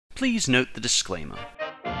please note the disclaimer.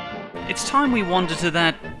 It's time we wander to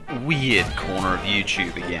that weird corner of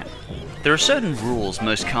YouTube again. There are certain rules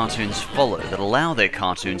most cartoons follow that allow their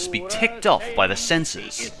cartoons to be ticked off by the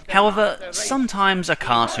censors. However, sometimes a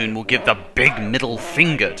cartoon will give the big middle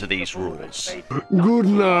finger to these rules. Good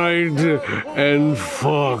night, and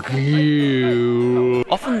fuck you.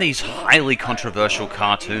 Often these highly controversial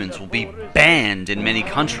cartoons will be banned in many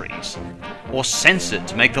countries, or censored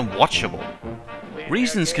to make them watchable.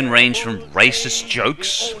 Reasons can range from racist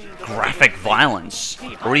jokes, graphic violence,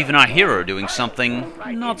 or even our hero doing something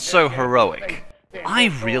not so heroic. I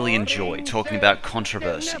really enjoy talking about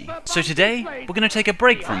controversy, so today we're going to take a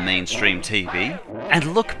break from mainstream TV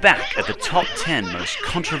and look back at the top 10 most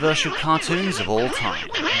controversial cartoons of all time.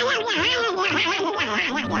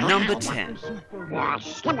 Number 10.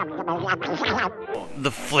 The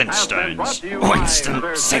Flintstones.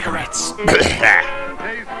 Winston cigarettes.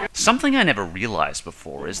 Something I never realized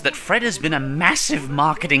before is that Fred has been a massive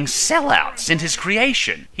marketing sellout since his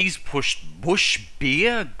creation. He's pushed Bush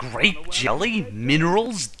beer, grape jelly,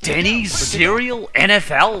 minerals, Denny's, cereal,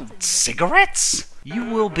 NFL, cigarettes? You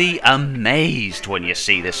will be amazed when you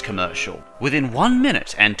see this commercial. Within 1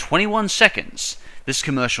 minute and 21 seconds, this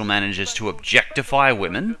commercial manages to objectify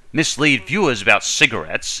women, mislead viewers about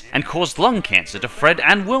cigarettes, and cause lung cancer to Fred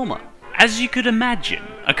and Wilma. As you could imagine,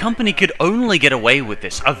 a company could only get away with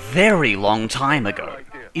this a very long time ago.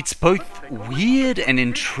 It's both weird and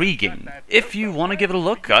intriguing. If you want to give it a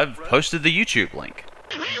look, I've posted the YouTube link.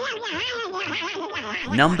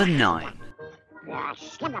 Number 9.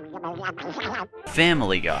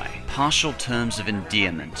 Family Guy, Partial Terms of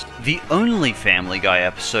Endearment. The only Family Guy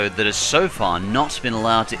episode that has so far not been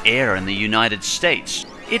allowed to air in the United States.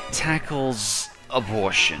 It tackles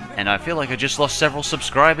abortion, and I feel like I just lost several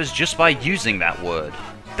subscribers just by using that word.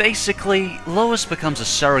 Basically, Lois becomes a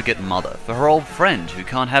surrogate mother for her old friend who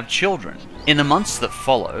can't have children. In the months that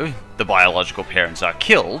follow, the biological parents are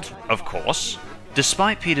killed, of course.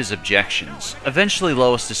 Despite Peter's objections, eventually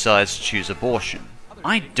Lois decides to choose abortion.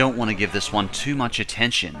 I don't want to give this one too much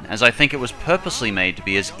attention, as I think it was purposely made to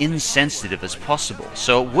be as insensitive as possible,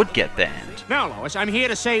 so it would get banned. No, Lois, I'm here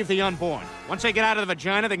to save the unborn. Once they get out of the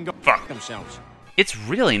vagina, they can go fuck themselves. It's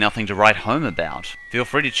really nothing to write home about. Feel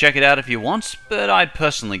free to check it out if you want, but I'd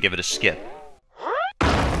personally give it a skip.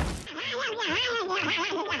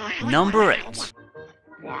 Number 8.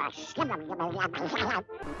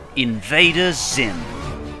 Invader Zim.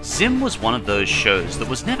 Zim was one of those shows that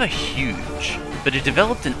was never huge, but it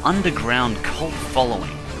developed an underground cult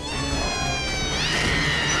following.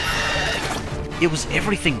 It was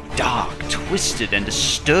everything dark, twisted, and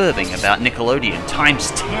disturbing about Nickelodeon times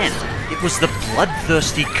 10. It was the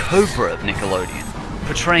bloodthirsty cobra of Nickelodeon,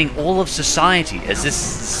 portraying all of society as this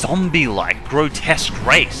zombie-like, grotesque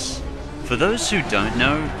race. For those who don't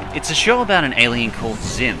know, it's a show about an alien called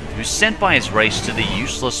Zim, who's sent by his race to the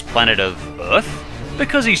useless planet of Earth,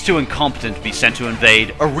 because he's too incompetent to be sent to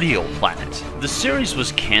invade a real planet. The series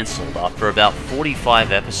was cancelled after about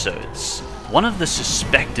 45 episodes. One of the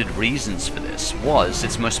suspected reasons for this was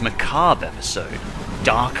its most macabre episode,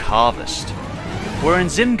 Dark Harvest, wherein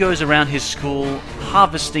Zim goes around his school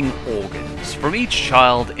harvesting organs from each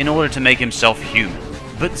child in order to make himself human.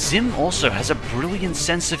 But Zim also has a brilliant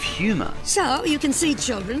sense of humor. So you can see,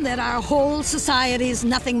 children, that our whole society is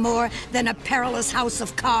nothing more than a perilous house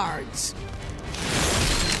of cards,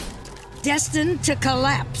 destined to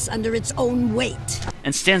collapse under its own weight.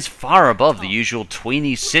 And stands far above the usual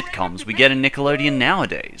tweeny sitcoms we get in Nickelodeon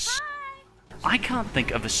nowadays. I can't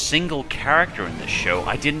think of a single character in this show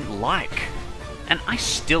I didn't like. And I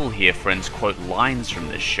still hear friends quote lines from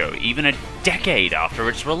this show even a decade after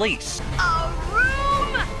its release. A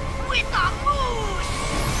room with a moose!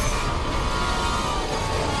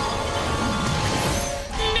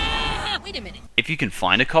 Nah, wait a minute. If you can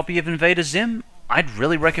find a copy of Invader Zim, I'd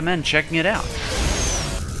really recommend checking it out.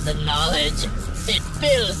 The knowledge, it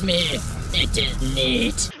fills me. It is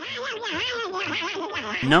neat.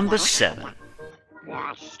 Number 7.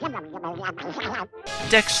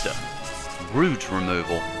 Dexter. Root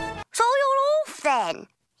removal. So you're off then?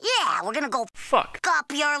 Yeah, we're gonna go Fuck.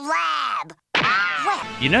 up your lab. Well,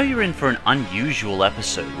 You know you're in for an unusual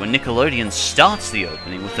episode when Nickelodeon starts the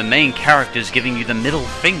opening with the main characters giving you the middle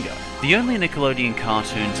finger. The only Nickelodeon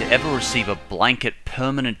cartoon to ever receive a blanket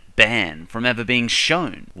permanent ban from ever being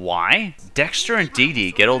shown. Why? Dexter and Dee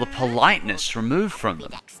Dee get all the politeness removed from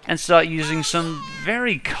them and start using some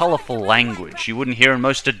very colourful language you wouldn't hear in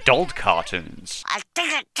most adult cartoons. I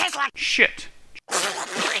think it tastes like Shit.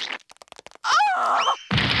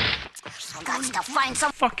 so Got to find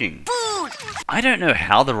some fucking food. I don't know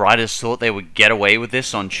how the writers thought they would get away with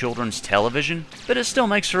this on children's television, but it still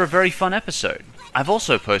makes for a very fun episode. I've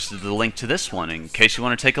also posted the link to this one in case you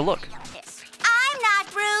want to take a look. I'm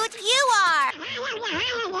not rude, you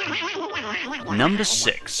are. Number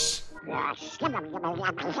 6.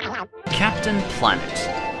 Captain Planet.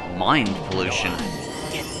 Mind pollution.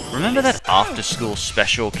 Remember that after-school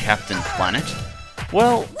special Captain Planet?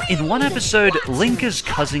 Well, in one episode, Linka's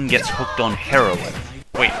cousin gets hooked on heroin.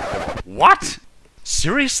 Wait, what?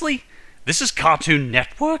 Seriously? This is Cartoon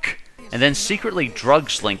Network? And then secretly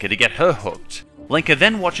drugs Linka to get her hooked. Linka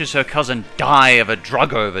then watches her cousin die of a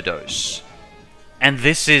drug overdose. And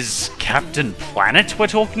this is Captain Planet we're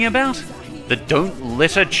talking about? The Don't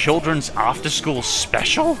Litter Children's After-School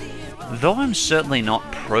Special? Though I'm certainly not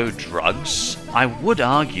pro-drugs, I would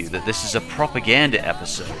argue that this is a propaganda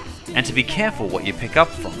episode, and to be careful what you pick up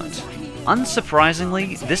from it.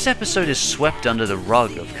 Unsurprisingly, this episode is swept under the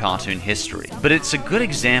rug of cartoon history, but it's a good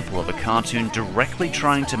example of a cartoon directly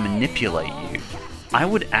trying to manipulate you. I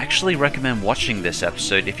would actually recommend watching this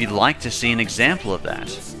episode if you'd like to see an example of that.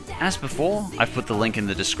 As before, I've put the link in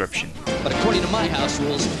the description. But according to my house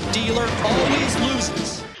rules, dealer always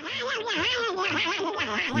loses.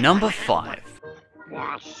 Number 5.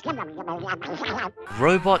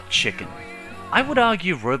 Robot Chicken. I would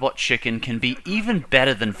argue Robot Chicken can be even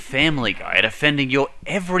better than Family Guy at offending your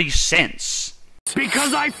every sense.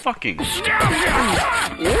 Because I fucking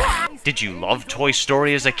Did you love Toy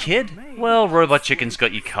Story as a kid? Well, Robot Chicken's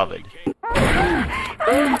got you covered. Tell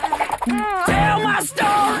my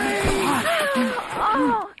story!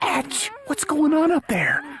 Etch, what's going on up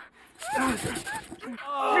there?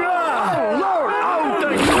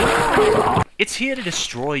 It's here to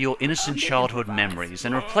destroy your innocent childhood memories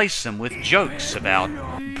and replace them with jokes about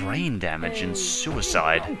brain damage and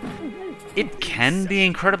suicide. It can be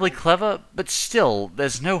incredibly clever, but still,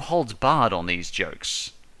 there's no holds barred on these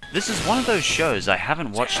jokes. This is one of those shows I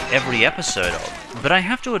haven't watched every episode of, but I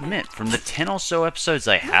have to admit, from the 10 or so episodes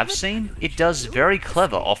I have seen, it does very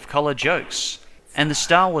clever off-color jokes. And the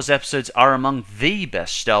Star Wars episodes are among the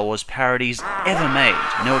best Star Wars parodies ever made,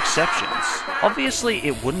 no exceptions. Obviously,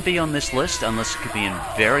 it wouldn't be on this list unless it could be in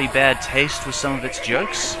very bad taste with some of its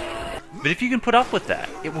jokes. But if you can put up with that,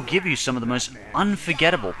 it will give you some of the most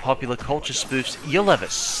unforgettable popular culture spoofs you'll ever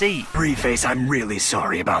see. Preface, I'm really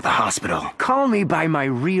sorry about the hospital. Call me by my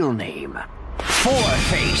real name.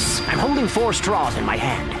 Four-Face. I'm holding 4 straws in my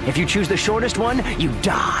hand. If you choose the shortest one, you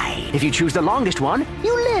die. If you choose the longest one,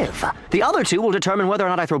 you live. The other 2 will determine whether or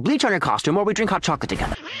not I throw bleach on your costume or we drink hot chocolate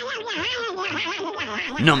together.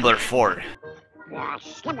 Number 4.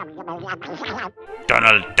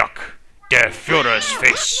 Donald Duck. Der Führer's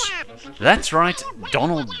face. That's right,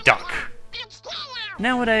 Donald Duck.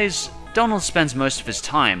 Nowadays, Donald spends most of his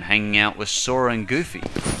time hanging out with Sora and Goofy.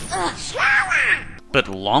 But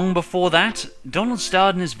long before that, Donald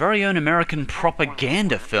starred in his very own American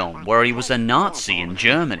propaganda film where he was a Nazi in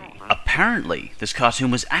Germany. Apparently, this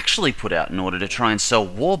cartoon was actually put out in order to try and sell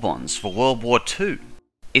war bonds for World War II.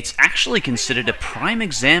 It's actually considered a prime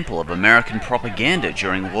example of American propaganda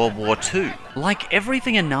during World War II. Like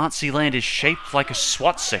everything in Nazi land is shaped like a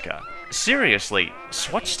swastika. Seriously,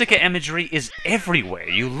 swastika imagery is everywhere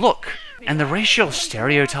you look. And the racial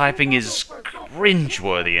stereotyping is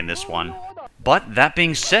cringeworthy in this one. But that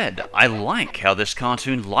being said, I like how this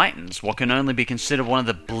cartoon lightens what can only be considered one of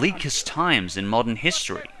the bleakest times in modern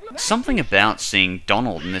history. Something about seeing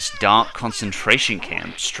Donald in this dark concentration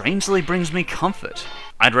camp strangely brings me comfort.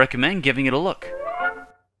 I'd recommend giving it a look.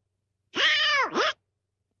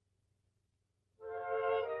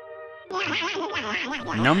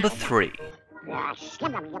 Number 3.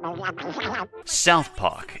 South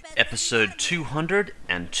Park, episode 200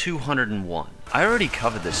 and 201. I already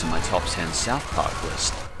covered this in my top 10 South Park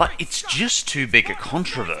list, but it's just too big a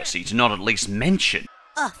controversy to not at least mention.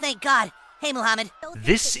 Oh, thank God. Hey, Muhammad.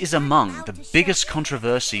 This is among the biggest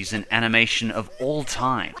controversies in animation of all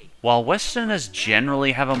time. While Westerners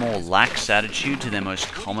generally have a more lax attitude to their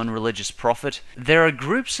most common religious prophet, there are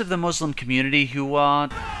groups of the Muslim community who are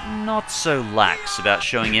not so lax about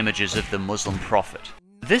showing images of the Muslim prophet.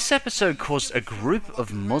 This episode caused a group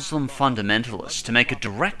of Muslim fundamentalists to make a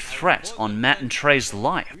direct threat on Matt and Trey's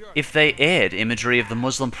life if they aired imagery of the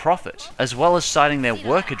Muslim prophet, as well as citing their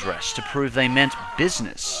work address to prove they meant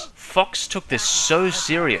business. Fox took this so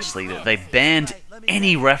seriously that they banned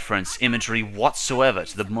any reference imagery whatsoever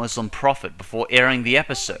to the Muslim prophet before airing the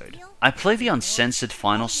episode. I play the uncensored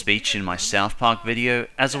final speech in my South Park video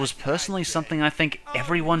as it was personally something I think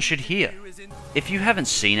everyone should hear. If you haven't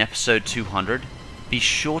seen episode 200, be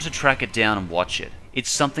sure to track it down and watch it. It's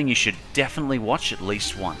something you should definitely watch at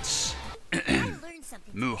least once.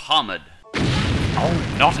 Muhammad.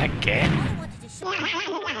 Oh, not again.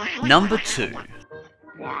 Number 2.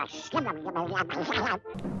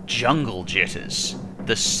 Jungle Jitters,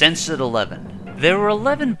 the Censored 11. There are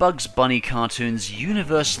 11 Bugs Bunny cartoons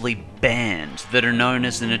universally banned that are known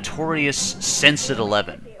as the notorious Censored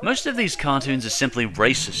 11. Most of these cartoons are simply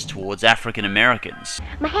racist towards African Americans.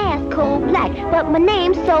 My hair's coal black, but my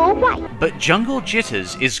name's so white. But Jungle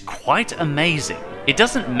Jitters is quite amazing. It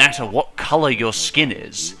doesn't matter what color your skin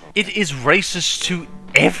is. It is racist to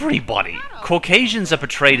everybody. Caucasians are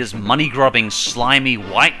portrayed as money-grubbing, slimy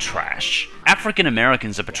white trash. African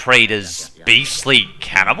Americans are portrayed as beastly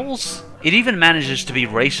cannibals. It even manages to be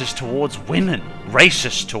racist towards women,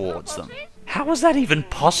 racist towards them. How is that even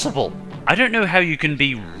possible? I don't know how you can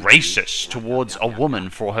be racist towards a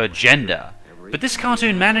woman for her gender, but this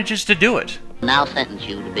cartoon manages to do it. Now sentence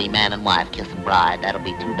you to be man and wife, kissing bride. That'll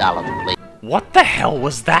be $2 please. What the hell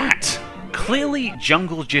was that? Clearly,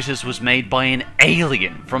 Jungle Jitters was made by an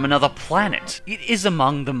alien from another planet. It is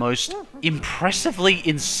among the most impressively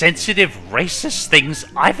insensitive, racist things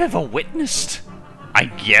I've ever witnessed. I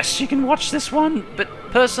guess you can watch this one, but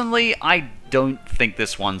personally, I don't think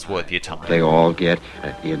this one's worth your time. They all get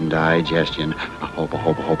indigestion.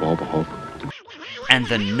 And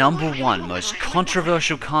the number 1 most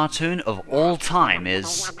controversial cartoon of all time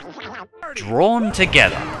is Drawn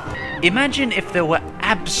Together. Imagine if there were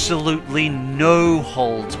absolutely no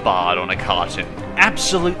holds barred on a cartoon.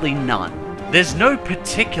 Absolutely none. There's no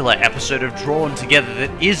particular episode of Drawn Together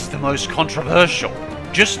that is the most controversial.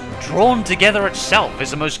 Just Drawn Together itself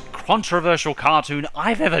is the most controversial cartoon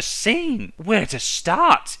I've ever seen. Where to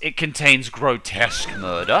start? It contains grotesque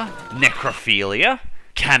murder, necrophilia,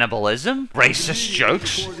 cannibalism, racist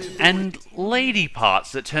jokes, and lady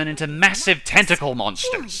parts that turn into massive tentacle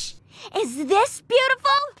monsters. Is this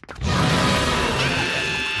beautiful?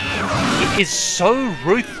 It is so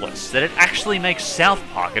ruthless that it actually makes South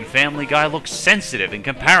Park and Family Guy look sensitive in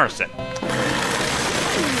comparison.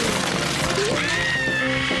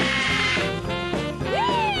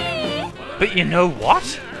 But you know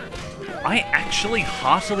what? I actually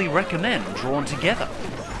heartily recommend Drawn Together.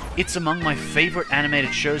 It's among my favorite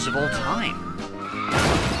animated shows of all time.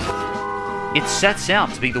 It sets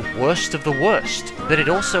out to be the worst of the worst, but it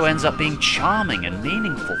also ends up being charming and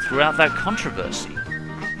meaningful throughout that controversy.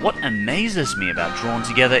 What amazes me about Drawn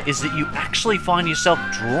Together is that you actually find yourself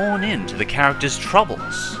drawn into the characters'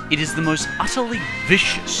 troubles. It is the most utterly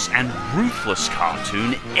vicious and ruthless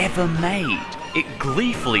cartoon ever made. It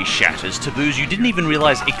gleefully shatters taboos you didn't even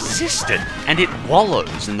realize existed, and it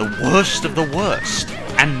wallows in the worst of the worst,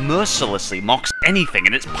 and mercilessly mocks anything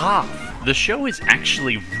in its path. The show is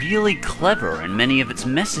actually really clever in many of its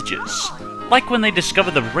messages. Like when they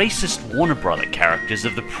discover the racist Warner Brother characters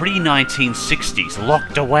of the pre-1960s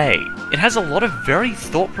locked away. It has a lot of very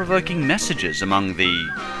thought-provoking messages among the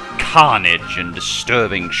carnage and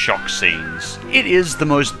disturbing shock scenes. It is the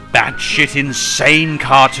most batshit insane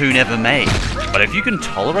cartoon ever made. But if you can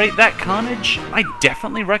tolerate that carnage, I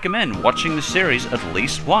definitely recommend watching the series at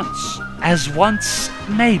least once. As once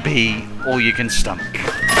may be all you can stomach.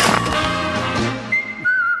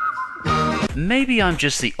 Maybe I'm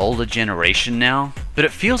just the older generation now, but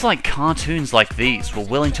it feels like cartoons like these were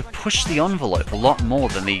willing to push the envelope a lot more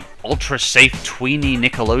than the ultra-safe tweeny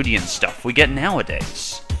Nickelodeon stuff we get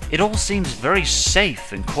nowadays. It all seems very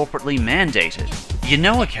safe and corporately mandated. You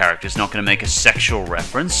know a character's not going to make a sexual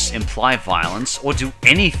reference, imply violence, or do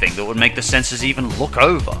anything that would make the censors even look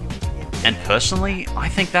over. And personally, I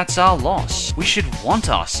think that's our loss. We should want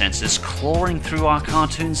our censors clawing through our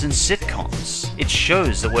cartoons and sitcoms. It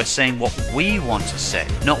shows that we're saying what we want to say,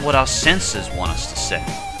 not what our censors want us to say.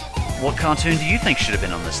 What cartoon do you think should have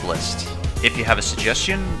been on this list? If you have a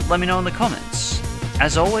suggestion, let me know in the comments.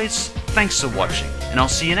 As always, thanks for watching, and I'll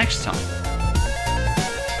see you next time.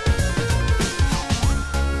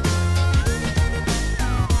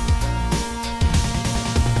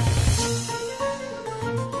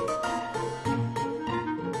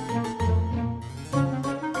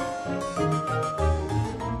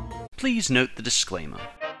 Please note the disclaimer.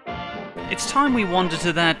 It's time we wander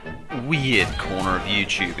to that weird corner of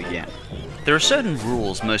YouTube again. There are certain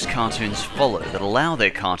rules most cartoons follow that allow their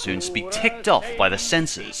cartoons to be ticked off by the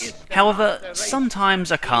censors. However, sometimes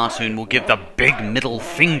a cartoon will give the big middle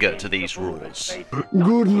finger to these rules.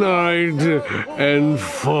 Good night, and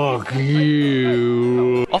fuck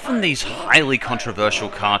you. Often these highly controversial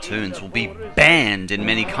cartoons will be banned in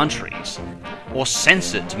many countries, or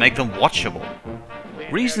censored to make them watchable.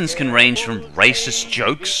 Reasons can range from racist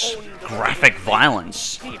jokes, graphic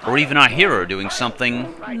violence, or even our hero doing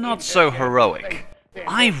something not so heroic.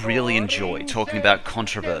 I really enjoy talking about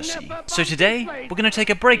controversy, so today we're going to take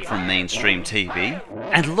a break from mainstream TV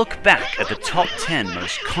and look back at the top 10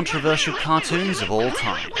 most controversial cartoons of all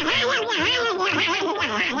time.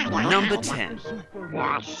 Number 10.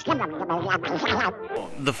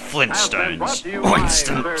 The Flintstones.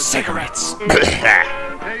 Winston cigarettes.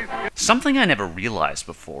 Something I never realized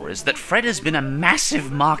before is that Fred has been a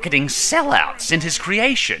massive marketing sellout since his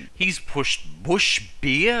creation. He's pushed Bush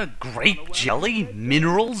beer, grape jelly,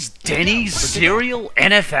 minerals, Denny's, cereal,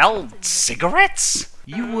 NFL, cigarettes?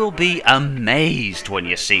 You will be amazed when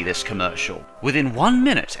you see this commercial. Within 1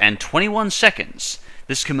 minute and 21 seconds,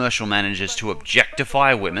 this commercial manages to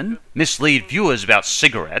objectify women, mislead viewers about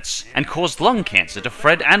cigarettes, and cause lung cancer to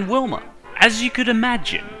Fred and Wilma. As you could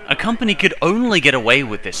imagine, a company could only get away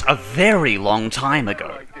with this a very long time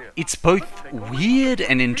ago. It's both weird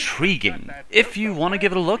and intriguing. If you want to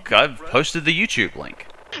give it a look, I've posted the YouTube link.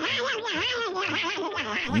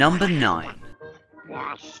 Number 9.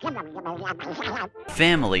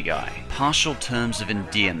 Family Guy, Partial Terms of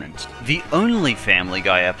Endearment. The only Family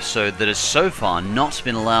Guy episode that has so far not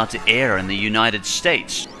been allowed to air in the United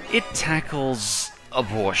States. It tackles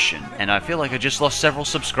abortion, and I feel like I just lost several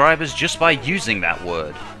subscribers just by using that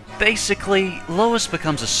word. Basically, Lois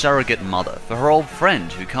becomes a surrogate mother for her old friend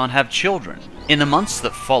who can't have children. In the months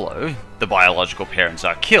that follow, the biological parents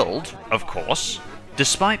are killed, of course.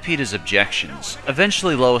 Despite Peter's objections,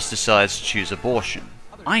 eventually Lois decides to choose abortion.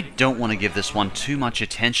 I don't want to give this one too much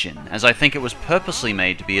attention, as I think it was purposely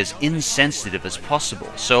made to be as insensitive as possible,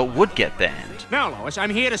 so it would get banned. No, Lois,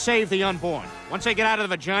 I'm here to save the unborn. Once they get out of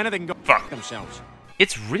the vagina, they can go fuck themselves.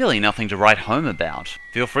 It's really nothing to write home about.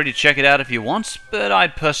 Feel free to check it out if you want, but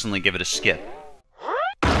I'd personally give it a skip.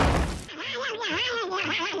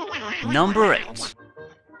 Number 8.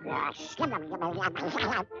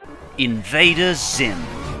 Invader Zim.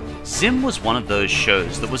 Zim was one of those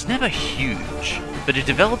shows that was never huge, but it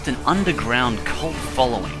developed an underground cult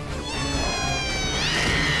following.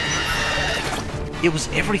 It was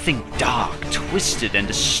everything dark, twisted, and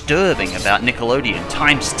disturbing about Nickelodeon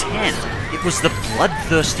times 10. It was the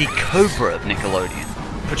bloodthirsty cobra of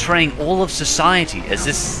Nickelodeon, portraying all of society as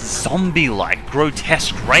this zombie-like,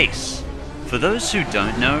 grotesque race. For those who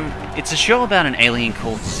don't know, it's a show about an alien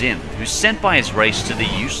called Zim, who's sent by his race to the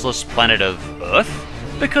useless planet of Earth,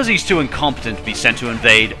 because he's too incompetent to be sent to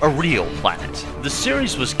invade a real planet. The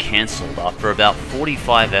series was cancelled after about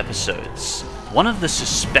 45 episodes. One of the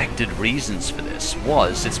suspected reasons for this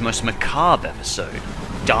was its most macabre episode,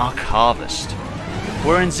 Dark Harvest,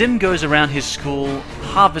 wherein Zim goes around his school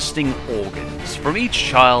harvesting organs from each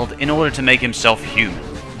child in order to make himself human.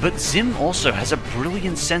 But Zim also has a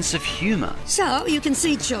brilliant sense of humor. So you can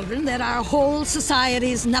see, children, that our whole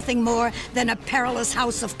society is nothing more than a perilous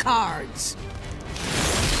house of cards,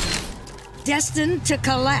 destined to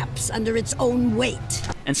collapse under its own weight.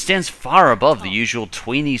 And stands far above the usual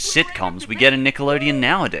tweeny sitcoms we get in Nickelodeon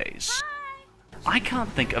nowadays. I can't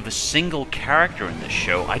think of a single character in this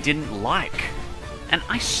show I didn't like. And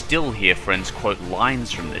I still hear friends quote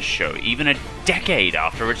lines from this show even a decade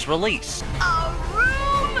after its release. A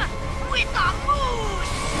room with a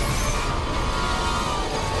moose!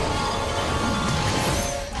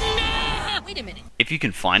 Nah, wait a minute. If you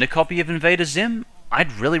can find a copy of Invader Zim,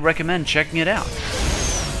 I'd really recommend checking it out.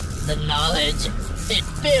 The knowledge, it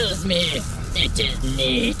fills me. It is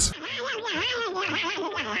neat.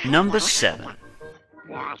 Number 7.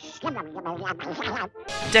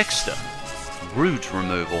 Dexter. Root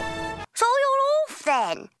removal. So you're off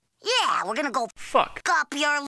then? Yeah, we're gonna go Fuck. up your